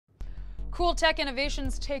Cool tech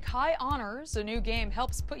innovations take high honors, a new game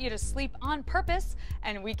helps put you to sleep on purpose,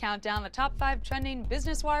 and we count down the top 5 trending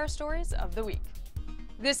BusinessWire stories of the week.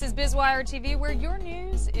 This is BizWireTV, where your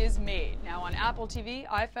news is made, now on Apple TV,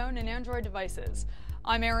 iPhone, and Android devices.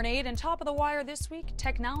 I'm Erin Ade, and top of the wire this week,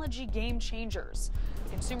 technology game changers.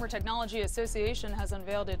 The Consumer Technology Association has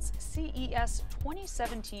unveiled its CES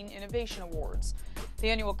 2017 Innovation Awards. The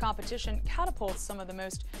annual competition catapults some of the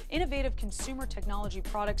most innovative consumer technology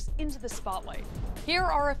products into the spotlight. Here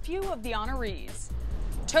are a few of the honorees.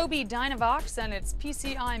 Tobii Dynavox and its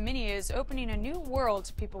PCI Mini is opening a new world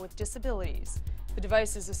to people with disabilities. The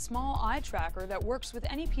device is a small eye tracker that works with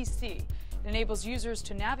any PC. It enables users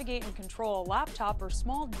to navigate and control a laptop or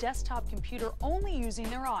small desktop computer only using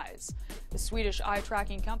their eyes. The Swedish eye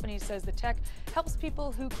tracking company says the tech helps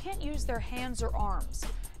people who can't use their hands or arms.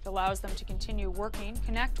 It allows them to continue working,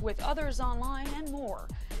 connect with others online, and more.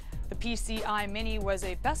 The PCI Mini was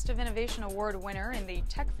a Best of Innovation Award winner in the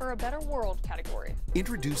Tech for a Better World category.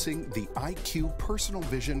 Introducing the IQ Personal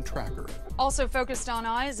Vision Tracker. Also focused on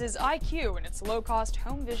eyes is IQ and its low-cost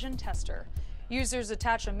home vision tester. Users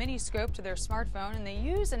attach a mini scope to their smartphone and they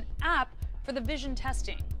use an app for the vision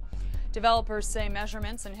testing. Developers say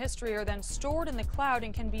measurements and history are then stored in the cloud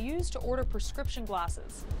and can be used to order prescription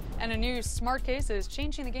glasses. And a new smart case is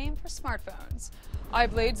changing the game for smartphones.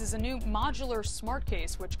 iBlades is a new modular smart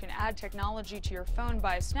case which can add technology to your phone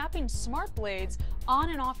by snapping smart blades on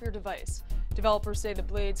and off your device. Developers say the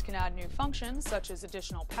blades can add new functions such as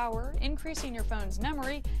additional power, increasing your phone's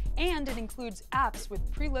memory, and it includes apps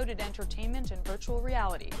with preloaded entertainment and virtual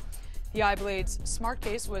reality. The iBlades smart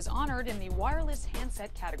case was honored in the wireless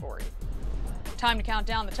handset category. Time to count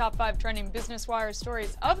down the top 5 trending BusinessWire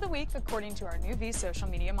stories of the week according to our new social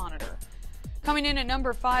media monitor. Coming in at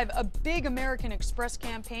number 5, a big American Express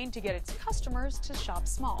campaign to get its customers to shop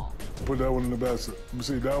small. Put that one in the basket. Let me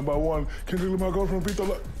see, down by 1. Kendrick Lamar goes from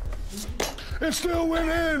Pito. It still went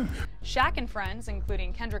in! Shaq and friends,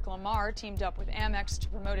 including Kendrick Lamar, teamed up with Amex to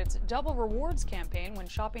promote its Double Rewards campaign when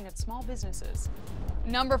shopping at small businesses.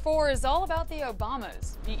 Number 4 is all about the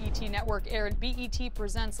Obamas. BET Network aired BET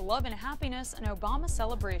Presents Love and Happiness, an Obama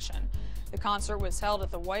celebration. The concert was held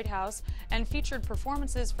at the White House and featured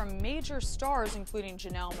performances from major stars including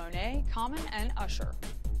Janelle Monáe, Common, and Usher.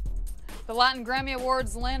 The Latin Grammy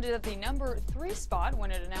Awards landed at the number 3 spot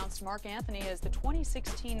when it announced Mark Anthony as the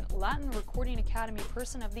 2016 Latin Recording Academy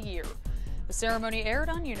Person of the Year. The ceremony aired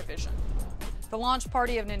on Univision. The launch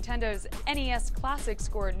party of Nintendo's NES Classic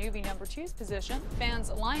scored newbie number 2's position. Fans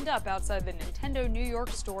lined up outside the Nintendo New York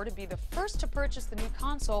store to be the first to purchase the new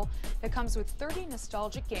console that comes with 30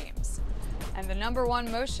 nostalgic games. And the number 1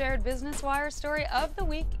 most shared BusinessWire story of the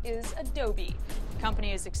week is Adobe. The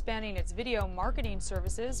company is expanding its video marketing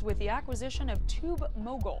services with the acquisition of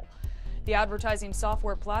TubeMogul. The advertising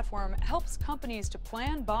software platform helps companies to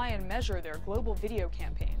plan, buy, and measure their global video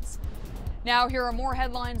campaigns. Now, here are more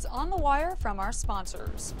headlines on the wire from our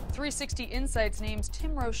sponsors. 360 Insights names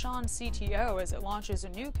Tim Rochon CTO as it launches a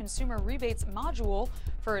new consumer rebates module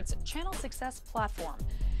for its channel success platform.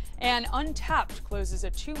 And Untapped closes a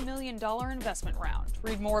 $2 million investment round.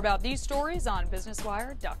 Read more about these stories on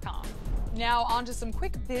BusinessWire.com. Now, on to some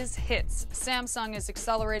quick biz hits. Samsung is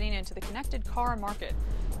accelerating into the connected car market.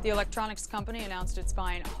 The electronics company announced it's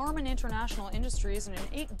buying Harman International Industries in an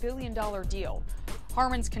 $8 billion deal.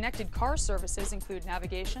 Harman's connected car services include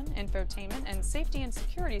navigation, infotainment, and safety and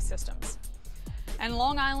security systems. And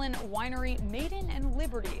Long Island winery Maiden and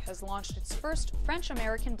Liberty has launched its first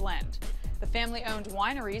French-American blend. The family-owned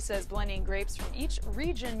winery says blending grapes from each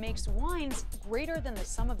region makes wines greater than the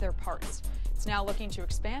sum of their parts. It's now looking to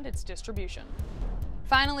expand its distribution.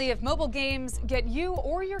 Finally, if mobile games get you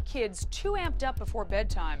or your kids too amped up before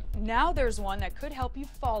bedtime, now there's one that could help you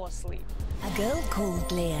fall asleep. A girl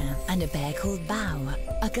called Leah and a bear called Bao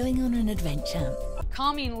are going on an adventure.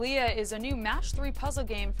 Calming Leah is a new Match 3 puzzle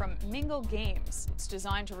game from Mingle Games. It's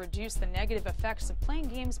designed to reduce the negative effects of playing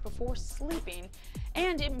games before sleeping,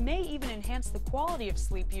 and it may even enhance the quality of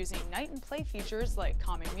sleep using night and play features like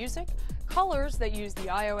calming music, colors that use the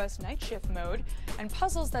iOS night shift mode, and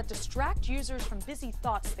puzzles that distract users from busy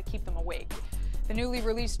thoughts that keep them awake. The newly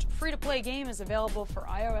released free-to-play game is available for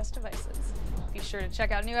iOS devices. Be sure to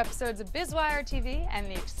check out new episodes of BizWireTV and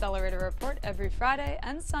the Accelerator Report every Friday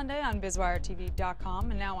and Sunday on BizWireTV.com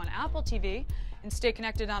and now on Apple TV. And stay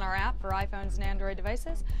connected on our app for iPhones and Android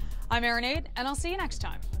devices. I'm Erin Ade, and I'll see you next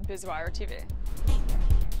time on BizWireTV.